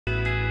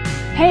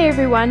Hey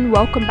everyone,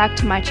 welcome back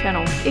to my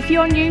channel. If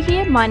you're new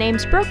here, my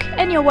name's Brooke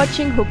and you're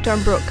watching Hooked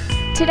on Brooke.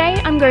 Today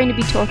I'm going to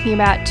be talking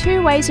about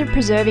 2 ways of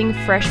preserving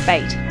fresh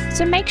bait,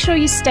 so make sure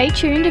you stay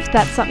tuned if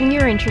that's something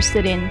you're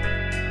interested in.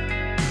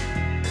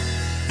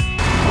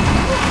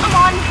 I'm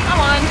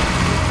on!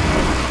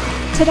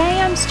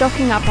 Today I'm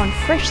stocking up on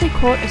freshly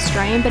caught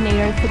Australian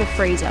bonito for the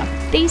freezer.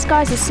 These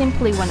guys are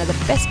simply one of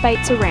the best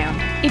baits around.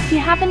 If you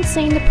haven't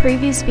seen the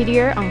previous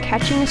video on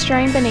catching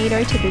Australian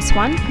bonito to this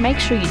one, make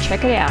sure you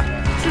check it out.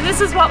 So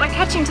this is what we're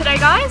catching today,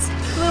 guys,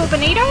 little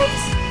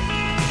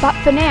bonitos. But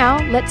for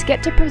now, let's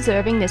get to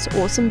preserving this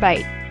awesome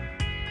bait.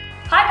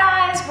 Hi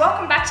guys,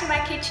 welcome back to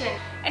my kitchen.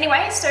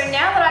 Anyway, so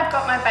now that I've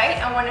got my bait,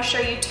 I want to show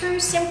you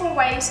 2 simple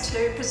ways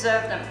to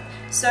preserve them.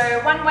 So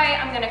one way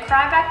I'm going to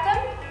cryovac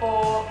them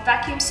or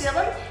vacuum seal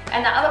them,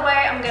 and the other way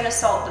I'm going to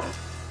salt them.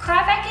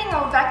 Cryovacking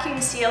or vacuum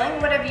sealing,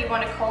 whatever you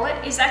want to call it,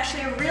 is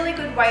actually a really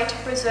good way to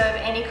preserve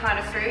any kind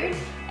of food.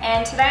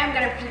 And today I'm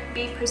going to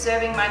be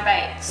preserving my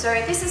bait. So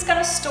this is going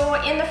to store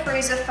in the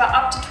freezer for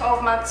up to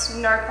 12 months,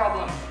 no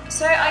problem.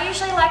 So I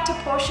usually like to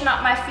portion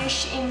up my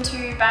fish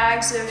into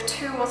bags of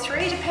 2 or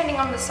 3, depending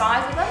on the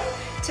size of them.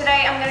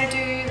 Today I'm going to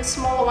do the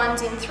smaller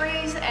ones in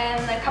 3s,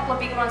 and a couple of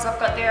big ones I've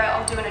got there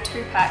I'll do in a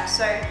 2-pack.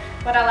 So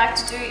what I like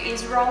to do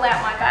is roll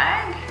out my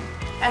bag,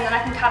 and then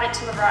I can cut it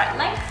to the right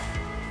length.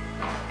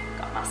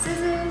 Got my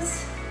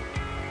scissors.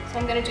 So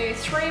I'm going to do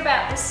 3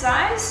 about this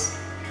size.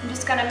 I'm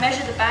just going to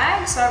measure the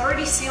bag, so I've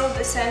already sealed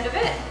this end of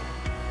it.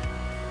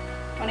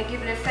 I want to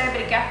give it a fair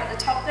bit of gap at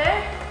the top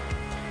there.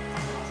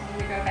 So I'm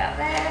going to go about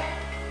there.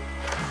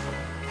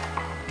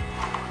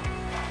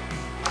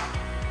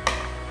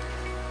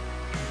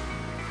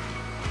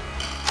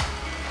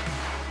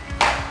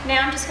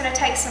 Now I'm just going to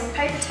take some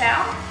paper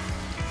towel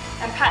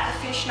and pat the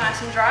fish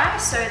nice and dry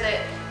so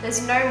that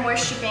there's no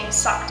moisture being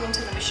sucked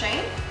into the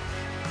machine,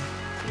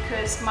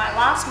 because my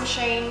last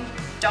machine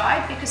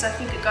died because I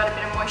think it got a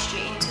bit of moisture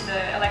into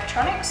the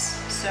electronics.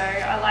 So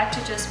I like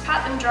to just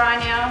pat them dry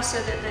now so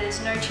that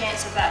there's no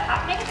chance of that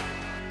happening.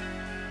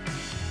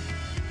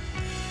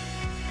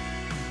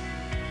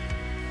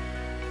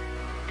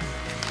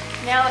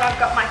 Now that I've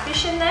got my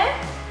fish in there,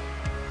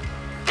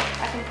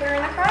 I can put her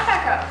in the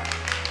cryovac up.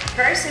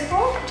 Very simple.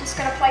 I'm just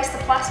going to place the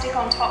plastic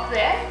on top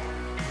there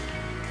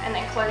and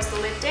then close the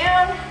lid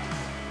down.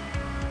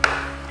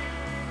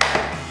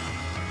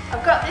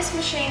 I've got this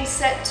machine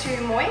set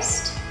to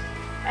moist,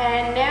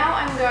 and now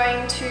I'm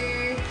going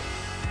to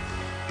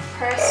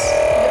press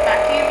the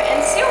vacuum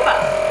and seal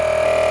button.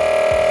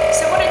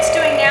 So what it's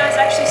doing now is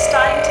actually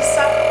starting to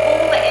suck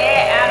all the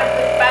air out of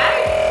the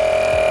bag,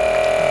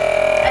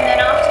 and then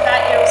after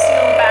that it'll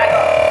seal the bag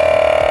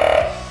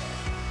off.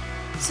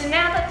 So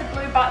now that the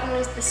blue button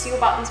is the seal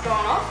button's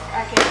gone off,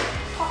 I can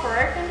pop her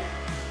open,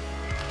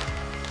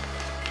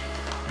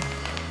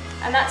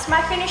 and that's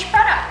my finished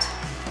product.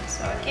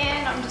 So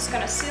again, I'm just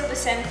going to seal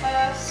this end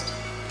first.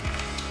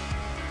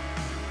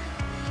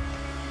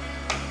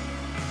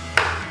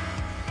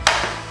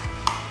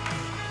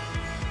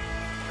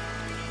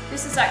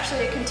 This is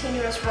actually a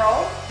continuous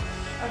roll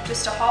of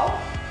just a hole,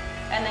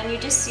 and then you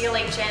just seal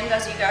each end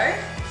as you go.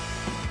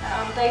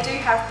 They do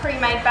have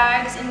pre-made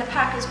bags in the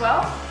pack as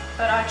well,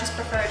 but I just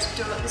prefer to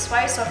do it this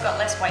way so I've got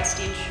less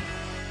wastage.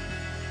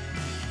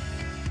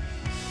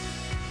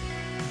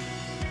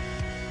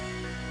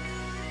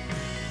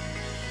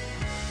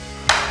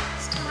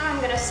 I'm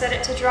going to set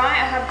it to dry.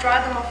 I have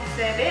dried them off a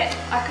fair bit.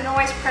 I can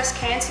always press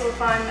cancel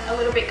if I'm a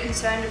little bit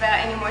concerned about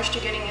any moisture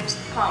getting into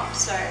the pump.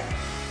 So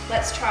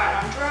let's try it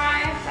on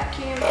dry,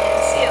 vacuum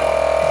and seal.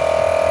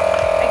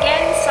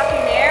 Again, sucking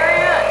the air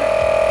out.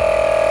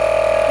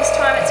 This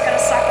time it's going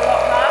to suck a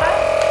lot harder.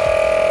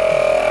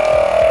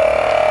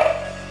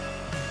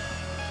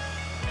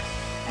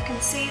 I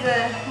can see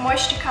the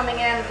moisture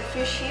coming out of the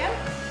fish here,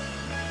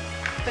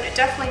 but it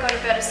definitely got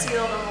a better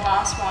seal than the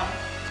last one.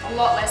 A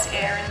lot less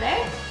air in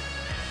there.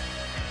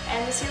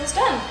 And the seal's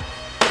done.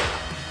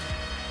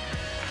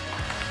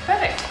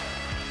 Perfect.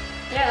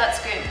 Yeah,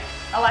 that's good.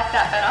 I like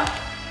that better.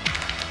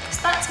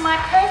 So that's my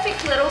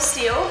perfect little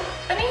seal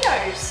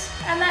bonitos.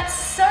 And that's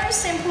so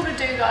simple to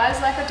do, guys.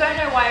 Like, I don't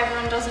know why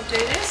everyone doesn't do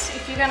this.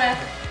 If you're gonna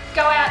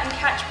go out and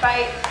catch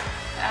bait,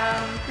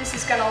 this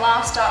is gonna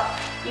last up,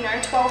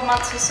 12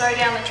 months or so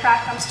down the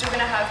track. I'm still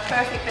gonna have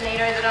perfect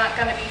bonito that aren't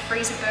gonna be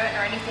freezer burnt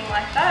or anything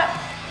like that.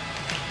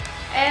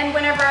 And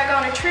whenever I go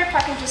on a trip,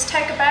 I can just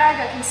take a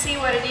bag, I can see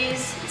what it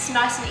is, it's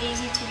nice and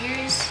easy to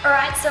use.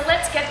 Alright, so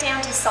let's get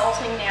down to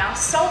salting now.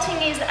 Salting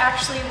is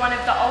actually one of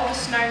the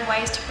oldest known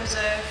ways to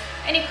preserve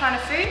any kind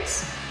of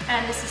foods,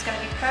 and this is going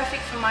to be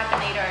perfect for my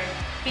bonito.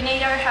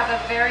 Bonito have a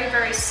very,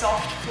 very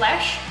soft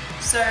flesh,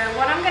 so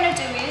what I'm going to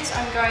do is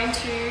I'm going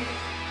to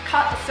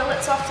cut the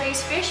fillets off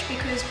these fish,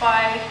 because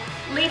by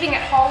leaving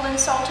it whole and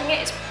salting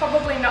it, it's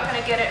probably not going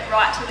to get it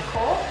right to the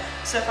core.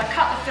 So if I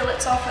cut the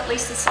fillets off, at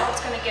least the salt's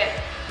going to get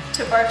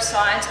to both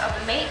sides of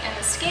the meat and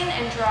the skin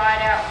and dry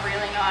it out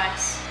really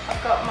nice.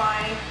 I've got my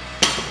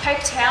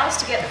paper towels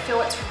to get the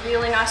fillets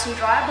really nice and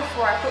dry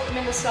before I put them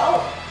in the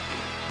salt.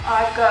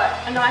 I've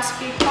got a nice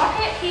big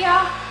bucket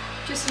here,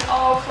 just an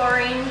old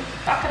chlorine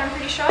bucket I'm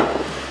pretty sure.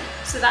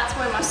 So that's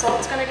where my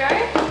salt's gonna go.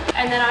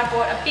 And then I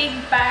bought a big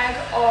bag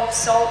of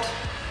salt,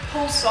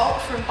 pool salt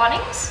from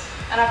Bunnings,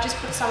 and I've just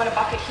put some in a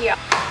bucket here.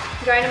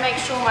 I'm going to make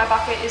sure my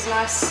bucket is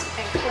nice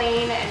and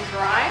clean and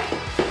dry,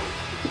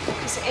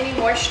 because any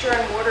moisture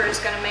and water is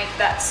going to make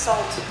that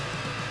salt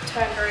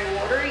turn very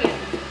watery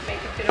and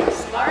make a bit of a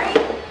slurry.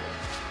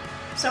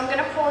 So I'm going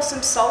to pour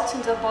some salt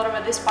into the bottom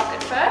of this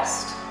bucket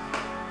first.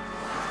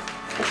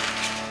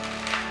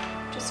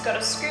 Just got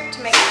a scoop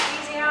to make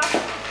it easier.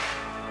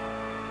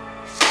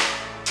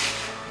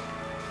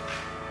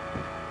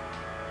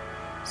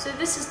 So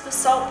this is the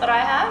salt that I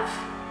have.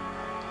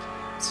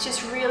 It's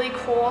just really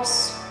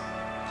coarse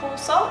pool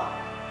salt,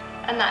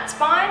 and that's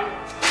fine.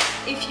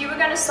 If you were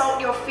going to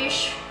salt your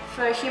fish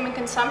for human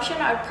consumption,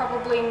 I'd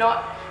probably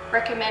not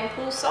recommend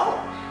pool salt,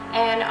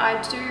 and I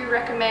do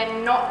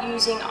recommend not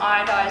using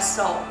iodized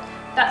salt.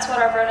 That's what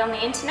I've read on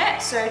the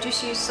internet, so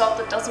just use salt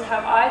that doesn't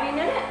have iodine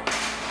in it.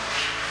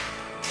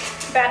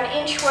 About an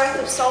inch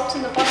worth of salt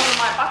in the bottom of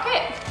my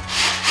bucket.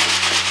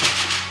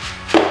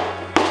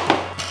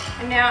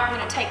 And now I'm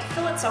going to take the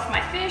fillets off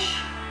my fish.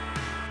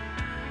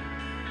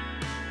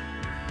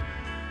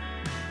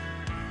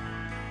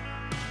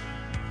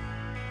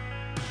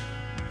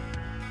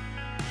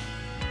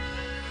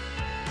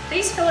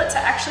 These fillets are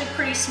actually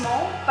pretty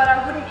small, but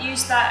I wouldn't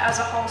use that as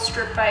a whole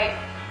strip bait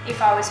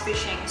if I was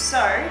fishing.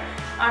 So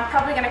I'm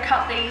probably going to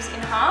cut these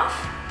in half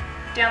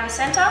down the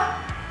center,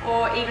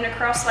 or even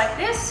across like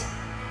this.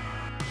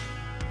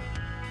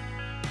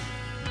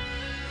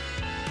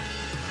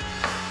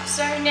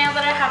 So now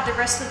that I have the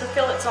rest of the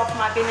fillets off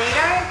my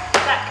bonito,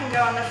 that can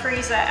go in the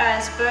freezer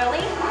as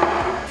burley.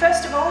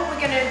 First of all, we're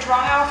going to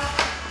dry off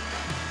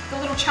the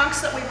little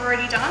chunks that we've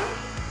already done.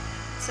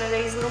 So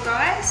these little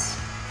guys.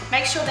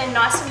 Make sure they're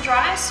nice and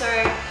dry. So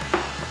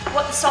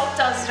what the salt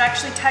does is it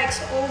actually takes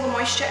all the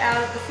moisture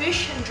out of the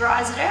fish and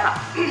dries it out,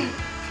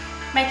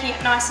 making it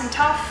nice and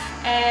tough,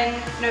 and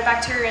no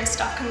bacteria and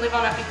stuff can live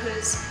on it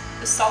because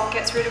the salt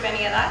gets rid of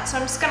any of that. So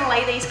I'm just going to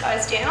lay these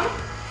guys down.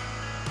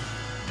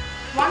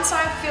 Once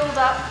I've filled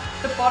up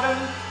the bottom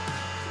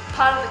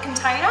part of the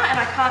container and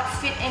I can't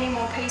fit any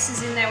more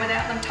pieces in there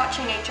without them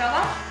touching each other,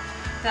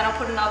 then I'll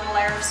put another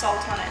layer of salt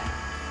on it.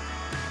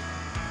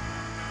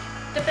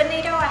 The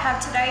bonito I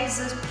have today is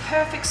the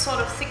perfect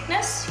sort of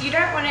thickness. You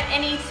don't want it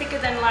any thicker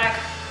than like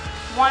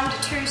 1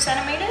 to 2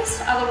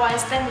 centimeters,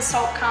 otherwise then the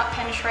salt can't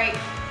penetrate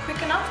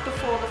quick enough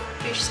before the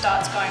fish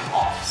starts going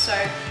off. So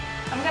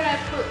I'm going to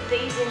put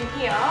these in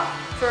here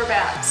for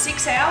about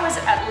 6 hours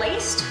at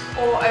least,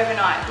 or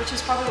overnight, which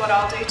is probably what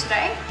I'll do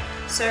today.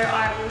 So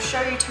I will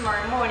show you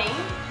tomorrow morning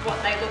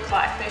what they look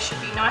like. They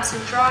should be nice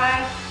and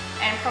dry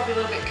and probably a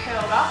little bit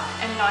curled up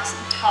and nice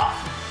and tough.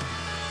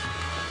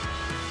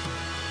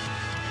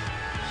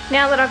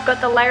 Now that I've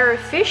got the layer of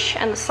fish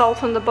and the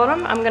salt on the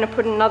bottom, I'm going to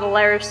put another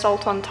layer of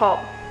salt on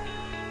top.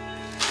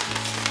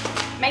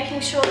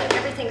 Making sure that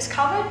everything's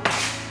covered.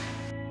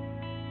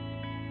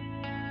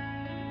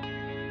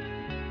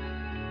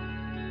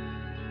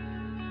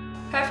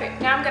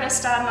 Perfect, now I'm going to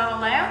start another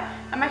layer.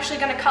 I'm actually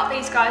going to cut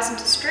these guys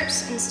into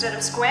strips instead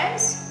of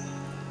squares.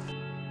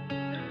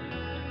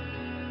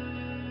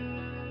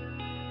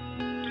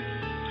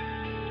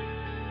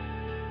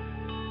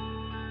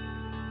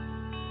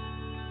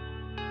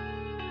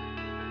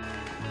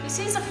 This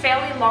is a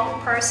fairly long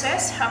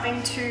process,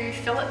 having to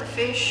fillet the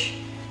fish,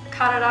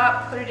 cut it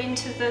up, put it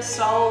into the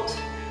salt,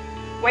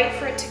 wait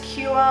for it to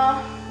cure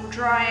or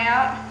dry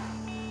out.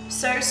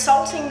 So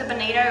salting the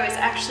bonito is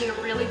actually a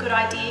really good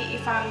idea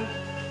if I'm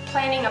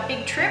planning a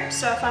big trip,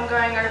 so if I'm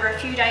going over a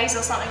few days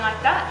or something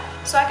like that,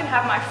 so I can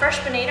have my fresh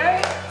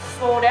bonito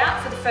thawed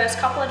out for the first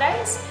couple of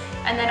days,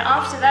 and then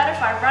after that, if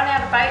I run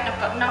out of bait and I've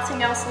got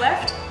nothing else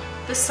left,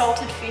 the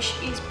salted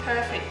fish is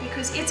perfect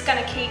because it's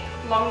going to keep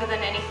longer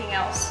than anything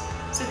else.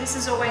 So this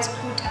is always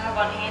good to have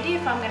on handy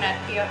if I'm going to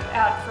be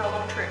out for a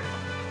long trip.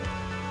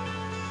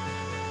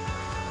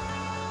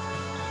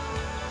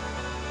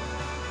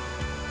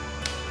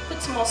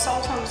 Put some more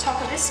salt on the top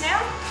of this now.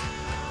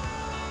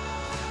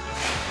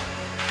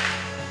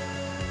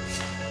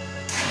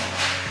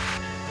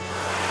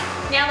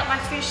 Now that my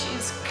fish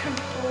is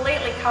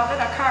completely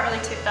covered, I can't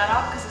really tip that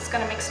up because it's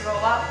going to mix it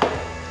all up,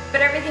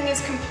 but everything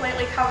is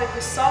completely covered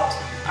with salt.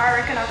 I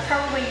reckon I've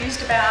probably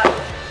used about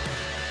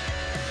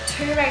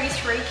 2, maybe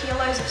 3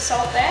 kilos of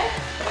salt there.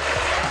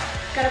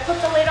 Gonna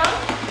put the lid on.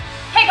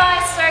 Hey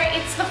guys, so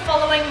it's the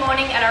following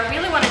morning and I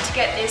really wanted to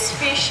get this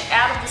fish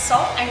out of the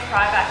salt and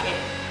cryovac it.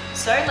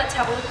 So let's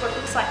have a look what it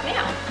looks like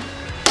now.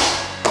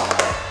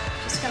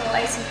 Just gonna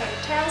lay some paper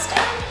towels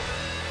down.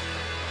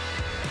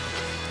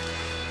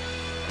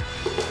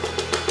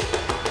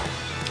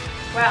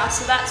 Wow,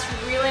 so that's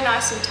really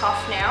nice and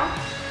tough now.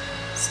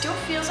 Still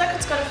feels like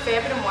it's got a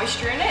fair bit of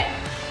moisture in it.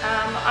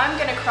 I'm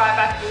going to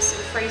cryovac this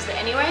and freeze it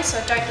anyway, so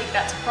I don't think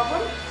that's a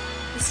problem.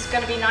 This is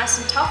going to be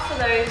nice and tough for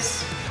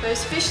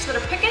those fish that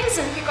are pickers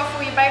and pick off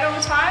all your bait all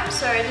the time,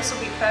 so this will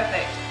be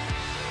perfect.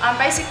 I'm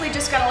basically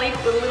just going to leave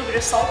it with a little bit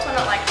of salt on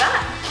it like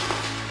that.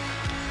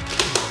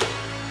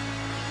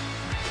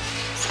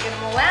 Just get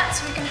them all out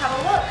so we can have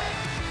a look.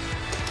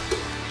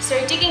 So So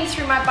digging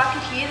through my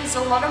bucket here, there's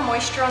a lot of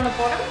moisture on the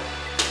bottom.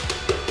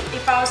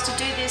 If I was to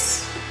do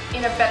this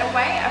in a better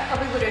way, I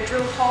probably would have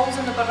drilled holes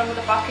in the bottom of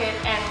the bucket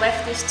and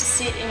left this to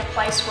sit in a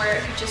place where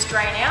it could just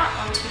drain out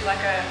onto like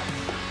a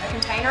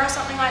container or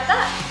something like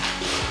that,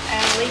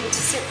 and leave it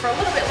to sit for a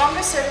little bit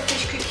longer so the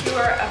fish could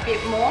cure a bit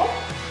more.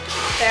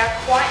 They are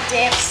quite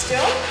damp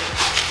still,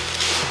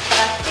 but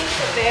I think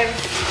that they've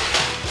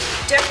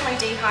definitely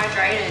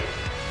dehydrated.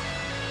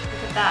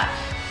 Look at that.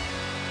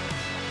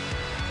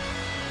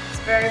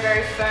 It's very,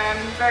 very firm,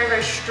 very,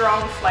 very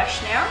strong flesh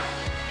now.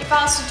 If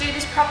I was to do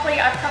this properly,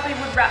 I probably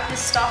would wrap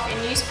this stuff in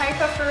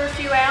newspaper for a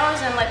few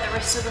hours and let the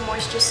rest of the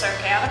moisture soak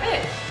out of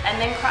it,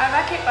 and then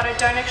cryovac it, but I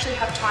don't actually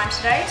have time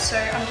today, so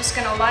I'm just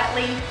going to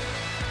lightly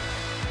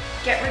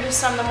get rid of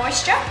some of the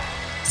moisture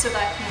so that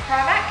I can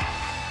cryovac.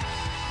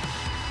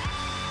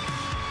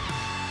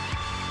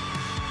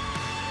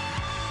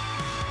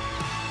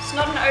 It's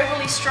not an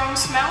overly strong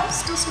smell,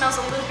 still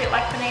smells a little bit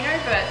like bonito,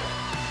 but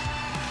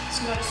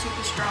it's not a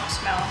super strong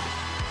smell.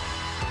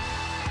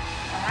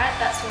 Alright,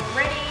 that's all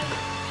ready.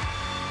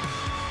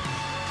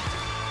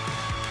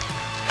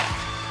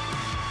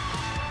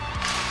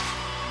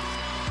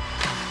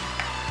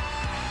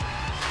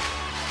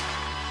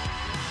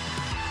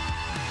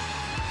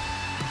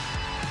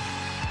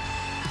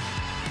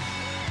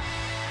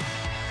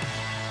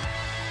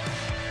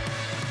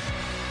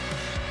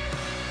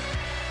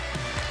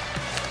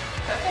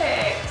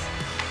 Perfect.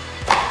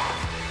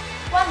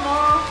 One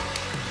more.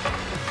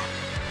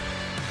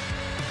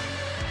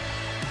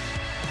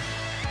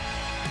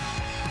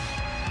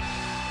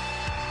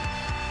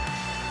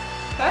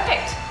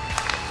 Perfect.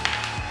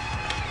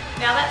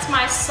 Now that's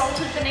my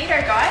salted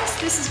bonito,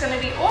 guys. This is going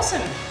to be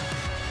awesome.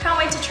 Can't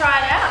wait to try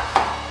it out.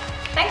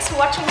 Thanks for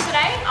watching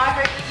today. I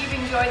hope that you've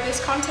enjoyed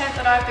this content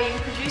that I've been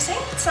producing.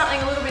 It's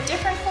something a little bit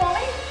different for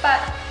me, but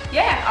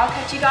yeah, I'll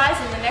catch you guys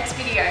in the next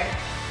video.